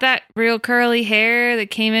got that real curly hair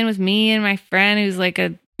that came in with me and my friend who's like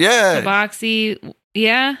a Yeah. boxy?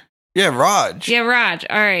 Yeah? Yeah, Raj. Yeah, Raj.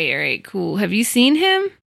 All right, cool. Have you seen him?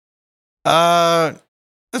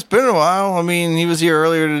 It's been a while. I mean, he was here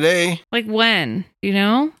earlier today. Like when? Do you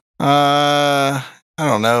know? I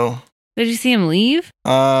don't know. Did you see him leave?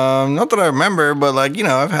 Not that I remember, but like,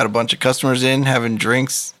 I've had a bunch of customers in having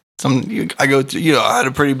drinks. I go to, I had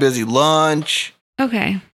a pretty busy lunch.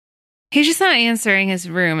 Okay. He's just not answering his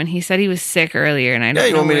room, and he said he was sick earlier, and I don't know. Yeah,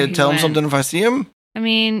 you want me where to he tell him went. something if I see him? I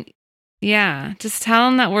mean, yeah, just tell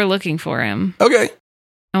him that we're looking for him, Okay,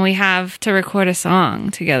 and we have to record a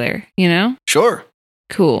song together, you know? sure.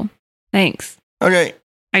 Cool. Thanks. Okay,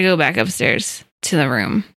 I go back upstairs to the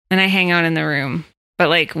room, and I hang out in the room, but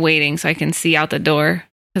like waiting so I can see out the door,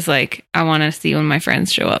 because like I want to see when my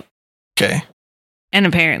friends show up. okay. And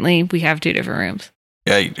apparently we have 2 different rooms.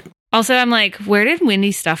 Yeah, you do. Also, I'm like, where did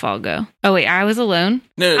Wendy's stuff all go? Oh, wait, I was alone?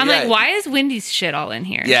 No, I'm yeah. like, why is Wendy's shit all in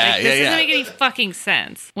here? Yeah, like, this yeah, doesn't yeah. make any fucking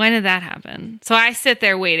sense. When did that happen? So I sit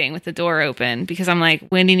there waiting with the door open because I'm like,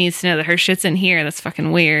 Wendy needs to know that her shit's in here. That's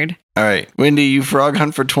fucking weird. All right, Wendy, you frog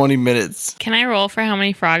hunt for 20 minutes. Can I roll for how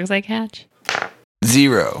many frogs I catch?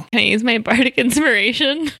 0. Can I use my bardic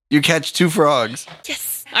inspiration? You catch 2 frogs.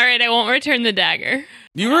 Yes. All right, I won't return the dagger.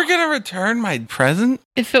 You were going to return my present?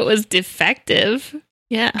 If it was defective.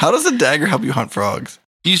 Yeah. How does a dagger help you hunt frogs?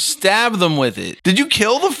 You stab them with it. Did you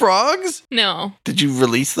kill the frogs? No. Did you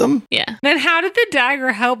release them? Yeah. Then how did the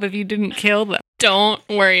dagger help if you didn't kill them? Don't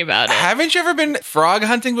worry about it. Haven't you ever been frog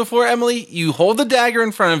hunting before, Emily? You hold the dagger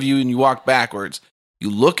in front of you and you walk backwards. You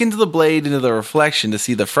look into the blade, into the reflection to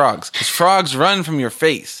see the frogs. Because frogs run from your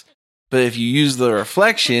face. But if you use the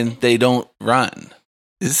reflection, they don't run.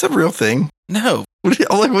 Is this a real thing? No. What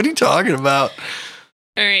are you talking about?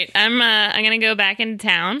 All right, I'm gonna go back into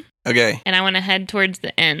town Okay. and I want to head towards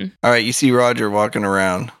the inn. All right, you see Roger walking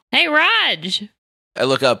around. Hey, Raj. I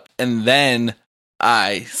look up and then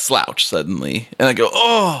I slouch suddenly. And I go,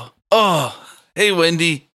 oh, hey,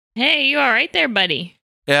 Wendy. Hey, you all right there, buddy?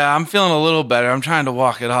 Yeah, I'm feeling a little better. I'm trying to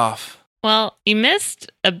walk it off. Well, you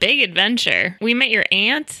missed a big adventure. We met your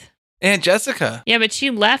aunt. Aunt Jessica. Yeah, but she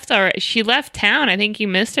left town. I think you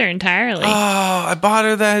missed her entirely. Oh, I bought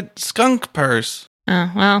her that skunk purse.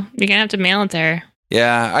 Oh, well, you're gonna have to mail it to her.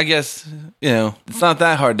 Yeah, I guess, it's not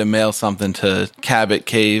that hard to mail something to Cabot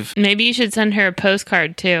Cave. Maybe you should send her a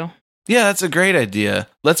postcard too. Yeah, that's a great idea.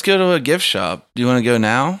 Let's go to a gift shop. Do you want to go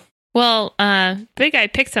now? Well, big guy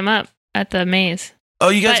picks him up at the maze. Oh,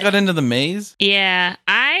 you guys But- got into the maze? Yeah,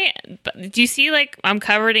 do you see like I'm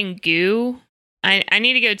covered in goo? I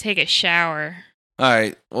need to go take a shower. All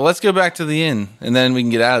right. Well, let's go back to the inn, and then we can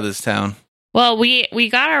get out of this town. Well, we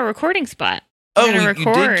got our recording spot. We're Oh, gonna you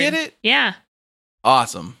did get it? Yeah.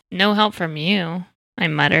 Awesome. No help from you, I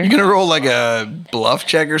mutter. You're gonna roll like a bluff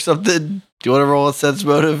check or something? Do you want to roll a sense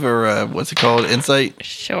motive or what's it called? Insight?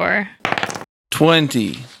 Sure.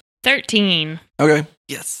 20. 13. Okay.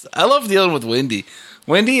 Yes. I love dealing with Wendy.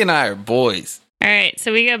 Wendy and I are boys. All right,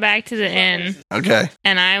 so we go back to the inn, Okay.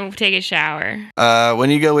 and I take a shower. When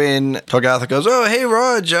you go in, Togatha goes, "Oh, hey,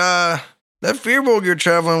 Raj, that Fearbolg you're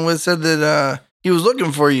traveling with said that he was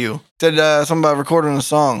looking for you. Said something about recording a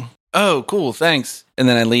song." Oh, cool. Thanks. And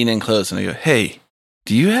then I lean in close and I go, hey,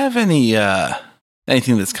 do you have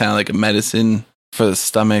anything that's kind of like a medicine for the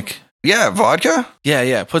stomach? Yeah, vodka?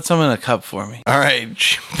 Yeah. Put some in a cup for me. All right.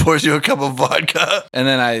 She pours you a cup of vodka. And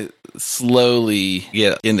then I slowly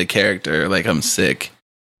get into character, like I'm sick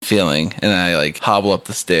feeling. And I like hobble up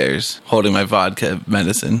the stairs holding my vodka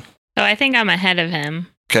medicine. So I think I'm ahead of him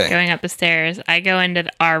Okay. going up the stairs. I go into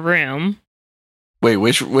our room. Wait,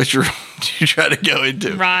 which room do you try to go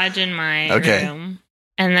into? Raj in my Okay. room.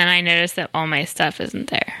 And then I notice that all my stuff isn't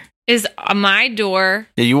there. Is my door.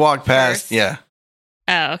 Yeah, you walk past. First. Yeah.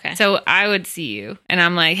 Oh, okay. So I would see you. And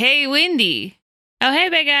I'm like, hey, Wendy. Oh, hey,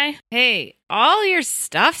 big guy. Hey, all your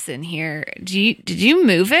stuff's in here. Did you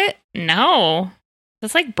move it? No.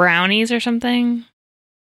 That's like brownies or something.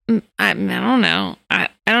 I don't know. I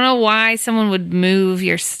don't know why someone would move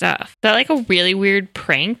your stuff. Is that like a really weird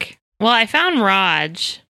prank? Well, I found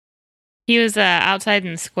Raj. He was outside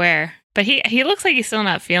in the square. But he looks like he's still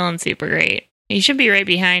not feeling super great. He should be right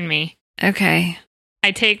behind me. Okay.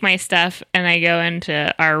 I take my stuff and I go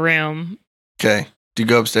into our room. Okay. Do you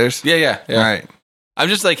go upstairs? Yeah. All right. I'm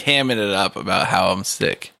just like hamming it up about how I'm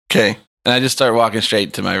sick. Okay. And I just start walking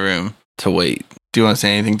straight to my room to wait. Do you want to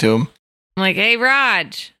say anything to him? I'm like, hey,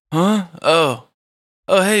 Raj. Huh? Oh,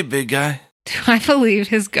 hey, big guy. Do I believe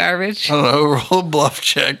his garbage? I don't know. Roll a bluff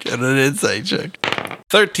check and an insight check.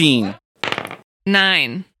 13.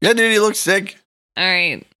 9. Yeah, dude, he looks sick. All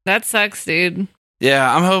right. That sucks, dude.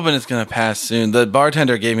 Yeah, I'm hoping it's going to pass soon. The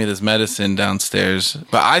bartender gave me this medicine downstairs,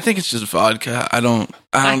 but I think it's just vodka. I don't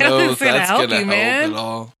I don't know think if it's gonna that's help going to you, help man. at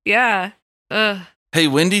all. Yeah. Ugh. Hey,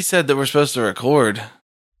 Wendy said that we're supposed to record.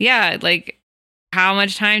 Yeah. Like, how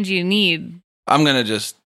much time do you need? I'm going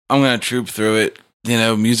to troop through it. You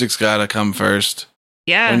know, music's got to come first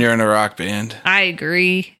Yeah. when you're in a rock band. I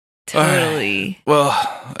agree. Totally. Well,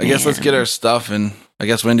 I guess let's Man. get our stuff, and I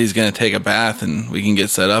guess Wendy's going to take a bath and we can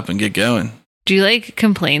get set up and get going. Do you like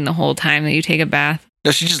complain the whole time that you take a bath?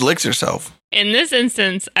 No, she just licks herself. In this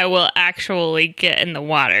instance, I will actually get in the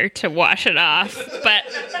water to wash it off, but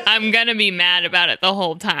I'm going to be mad about it the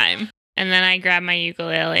whole time. And then I grab my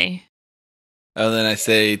ukulele. Oh, then I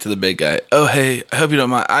say to the big guy, oh, hey, I hope you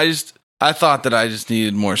don't mind. I thought that I just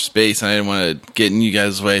needed more space and I didn't want to get in you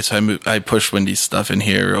guys' way, so I pushed Wendy's stuff in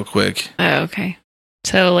here real quick. Oh, okay.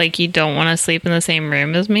 So, like, you don't want to sleep in the same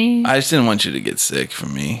room as me? I just didn't want you to get sick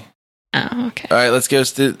from me. Oh, okay. All right, let's go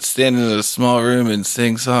stand in a small room and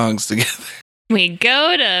sing songs together. We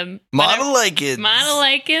go to Monolikins.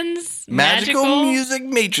 Monolikins Magical Music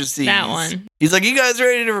Matrices. That one. He's like, you guys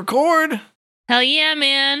ready to record? Hell yeah,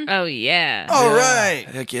 man. Oh, yeah. All Yeah. right.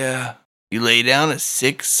 Heck yeah. You lay down a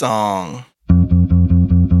sick song.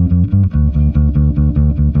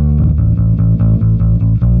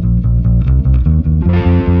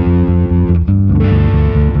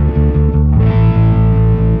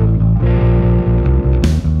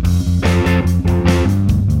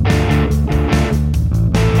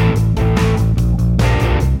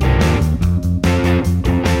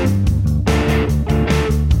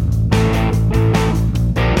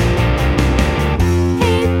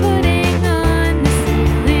 Paint putting on the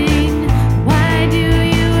ceiling,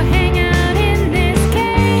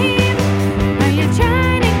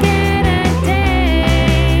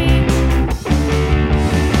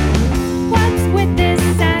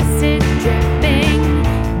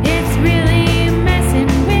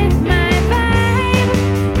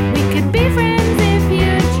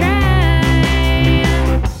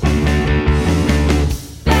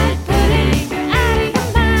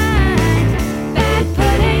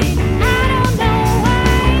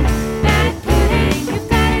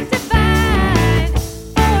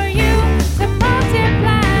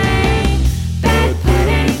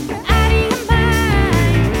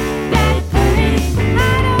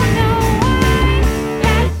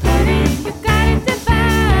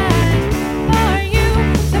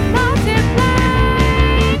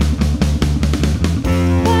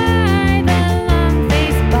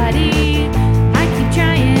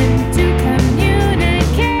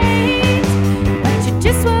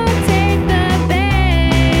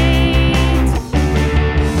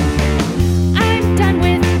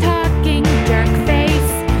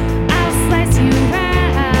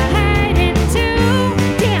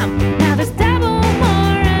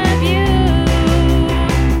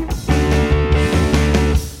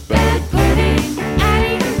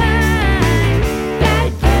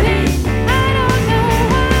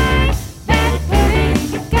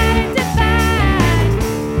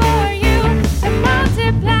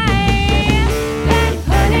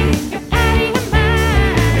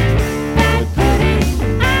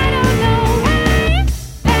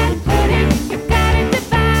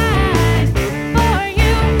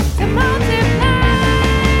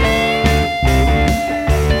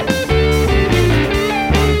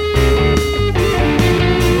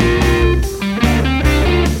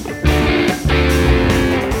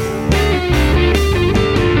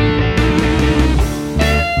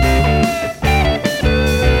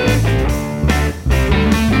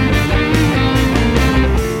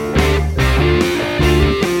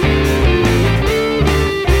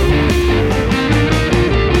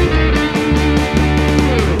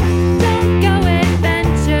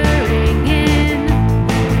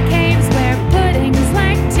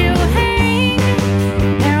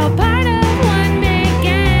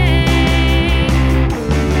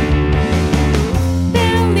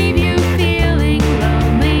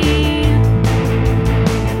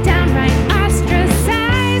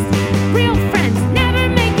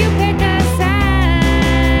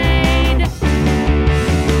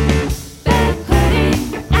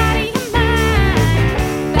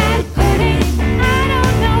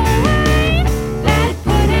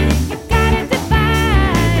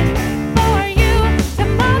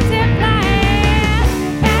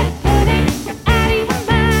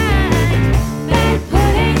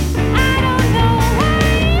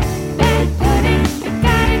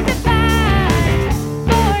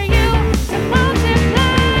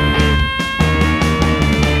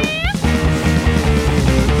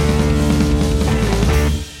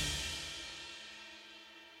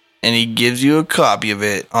 and he gives you a copy of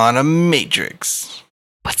it on a matrix.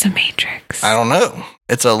 What's a matrix? I don't know.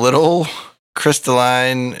 It's a little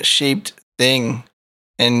crystalline shaped thing.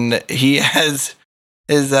 And he has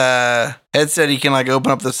his headset. He can like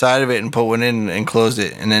open up the side of it and put one in and close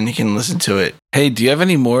it. And then he can listen to it. Hey, do you have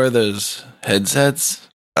any more of those headsets?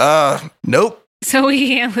 Nope. So we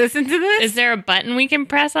can't listen to this? Is there a button we can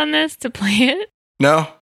press on this to play it? No.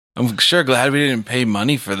 I'm sure glad we didn't pay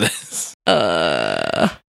money for this. All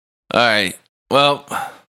right. Well,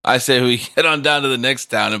 I say we get on down to the next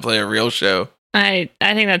town and play a real show. I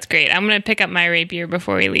think that's great. I'm going to pick up my rapier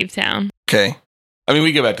before we leave town. Okay. I mean,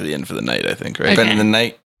 we go back to the inn for the night, I think, right? Okay. Spending the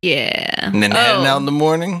night Yeah. and then heading out in the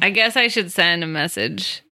morning. I guess I should send a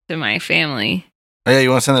message to my family. Oh, yeah, you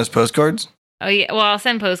want to send those postcards? Oh, yeah. Well, I'll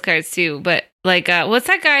send postcards too. But, like, what's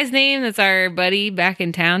that guy's name that's our buddy back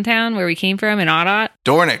in town where we came from in Audot?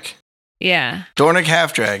 Dornick. Yeah. Dornick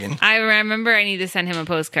Half Dragon. I remember I need to send him a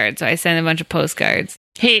postcard. So I sent a bunch of postcards.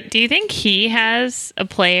 Hey, do you think he has a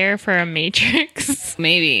player for a Matrix?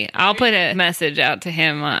 Maybe. I'll put a message out to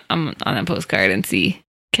him on a postcard and see.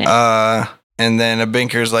 Okay. And then a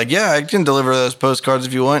banker's like, yeah, I can deliver those postcards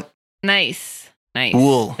if you want. Nice.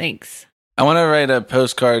 Cool. Thanks. I want to write a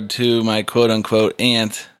postcard to my quote-unquote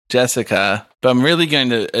aunt, Jessica, but I'm really going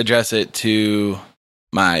to address it to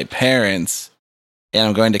my parents, and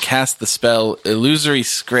I'm going to cast the spell Illusory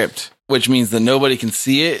Script, which means that nobody can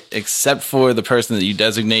see it except for the person that you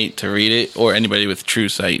designate to read it or anybody with true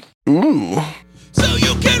sight. Ooh. So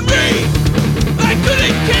you can read. I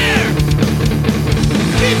couldn't care.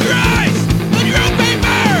 Keep your eyes on your own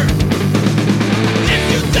paper. If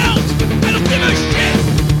you don't, I don't give a shit.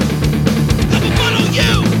 I will funnel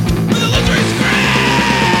you with illusory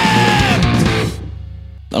script.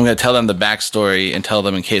 I'm going to tell them the backstory and tell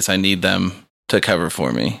them in case I need them to cover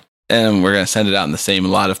for me. And we're going to send it out in the same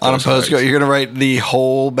lot of On a postcards. postcard, you're going to write the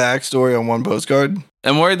whole backstory on one postcard?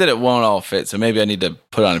 I'm worried that it won't all fit, so maybe I need to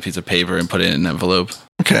put it on a piece of paper and put it in an envelope.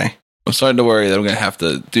 Okay. I'm starting to worry that I'm going to have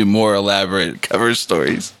to do more elaborate cover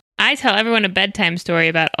stories. I tell everyone a bedtime story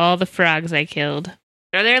about all the frogs I killed.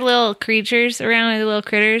 Are there little creatures around, little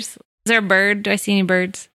critters? Is there a bird? Do I see any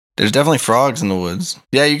birds? There's definitely frogs in the woods.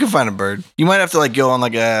 Yeah, you can find a bird. You might have to like go on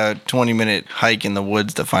like a 20-minute hike in the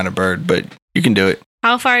woods to find a bird, but you can do it.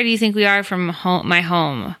 How far do you think we are from my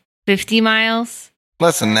home? 50 miles?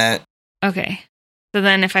 Less than that. Okay. So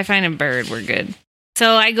then if I find a bird, we're good.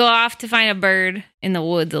 So I go off to find a bird in the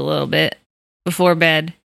woods a little bit before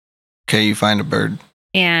bed, Okay, you find a bird.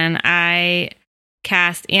 and I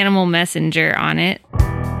cast Animal Messenger on it.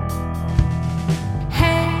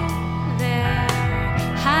 Hey there,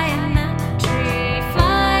 high in that tree,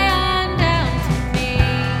 fly on down to me.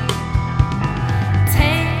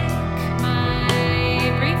 Take my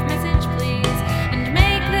brief message, please, and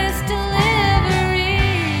make this delivery.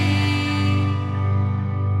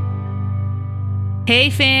 Hey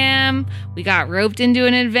fam, we got roped into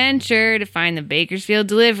an adventure to find the Bakersfield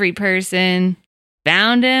delivery person.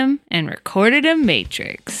 Found him and recorded a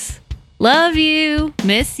matrix. Love you,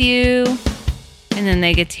 miss you. And then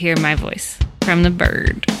they get to hear my voice from the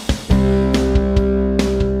bird.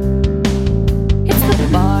 It's the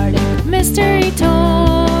Bardic Mystery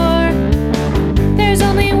Tour. There's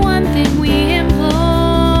only one thing we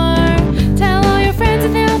implore. Tell all your friends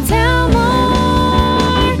and they'll tell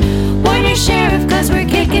more. Warn your sheriff, 'cause we're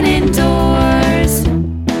kicking in doors.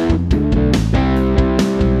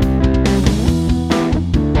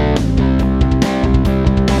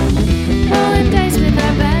 Rolling dice with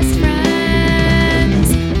our best friends.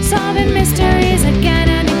 Solving mysteries again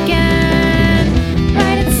and again.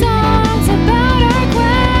 Writing songs about our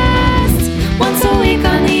quests. Once a week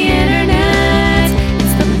on the internet.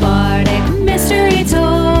 It's the Bardic Mystery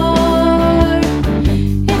Tour.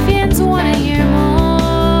 If yins wanna hear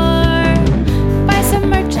more, buy some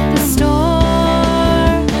merch at the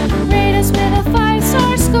store. Rate us with a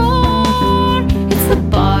 5-star score. It's the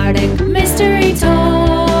Bardic Mystery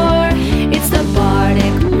Tour. It's the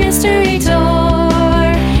Bardic Mystery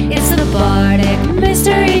Tour. It's the Bardic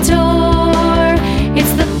Mystery Tour.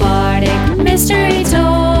 It's the Bardic Mystery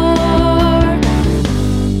Tour.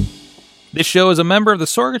 This show is a member of the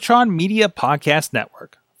Sorgatron Media Podcast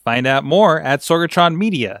Network. Find out more at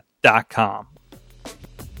sorgatronmedia.com.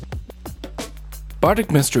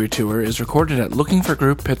 Bardic Mystery Tour is recorded at Looking for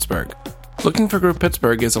Group Pittsburgh. Looking for Group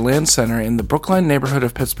Pittsburgh is a land center in the Brookline neighborhood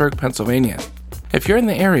of Pittsburgh, Pennsylvania. If you're in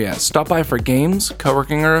the area, stop by for games,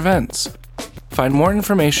 co-working, or events. Find more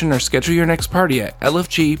information or schedule your next party at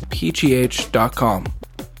lfgpgh.com.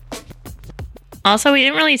 Also, we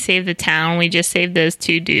didn't really save the town. We just saved those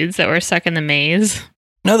two dudes that were stuck in the maze.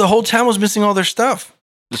 No, the whole town was missing all their stuff.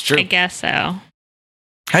 It's true. I guess so.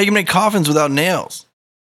 How you gonna make coffins without nails?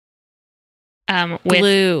 With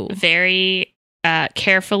Glue. very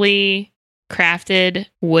carefully crafted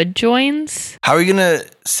wood joins. How are you gonna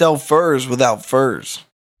sell furs without furs?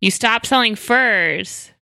 You stop selling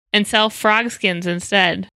furs and sell frog skins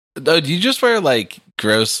instead. Oh, do you just wear like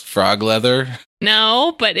gross frog leather?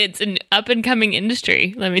 No, but it's an up and coming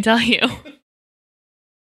industry, let me tell you.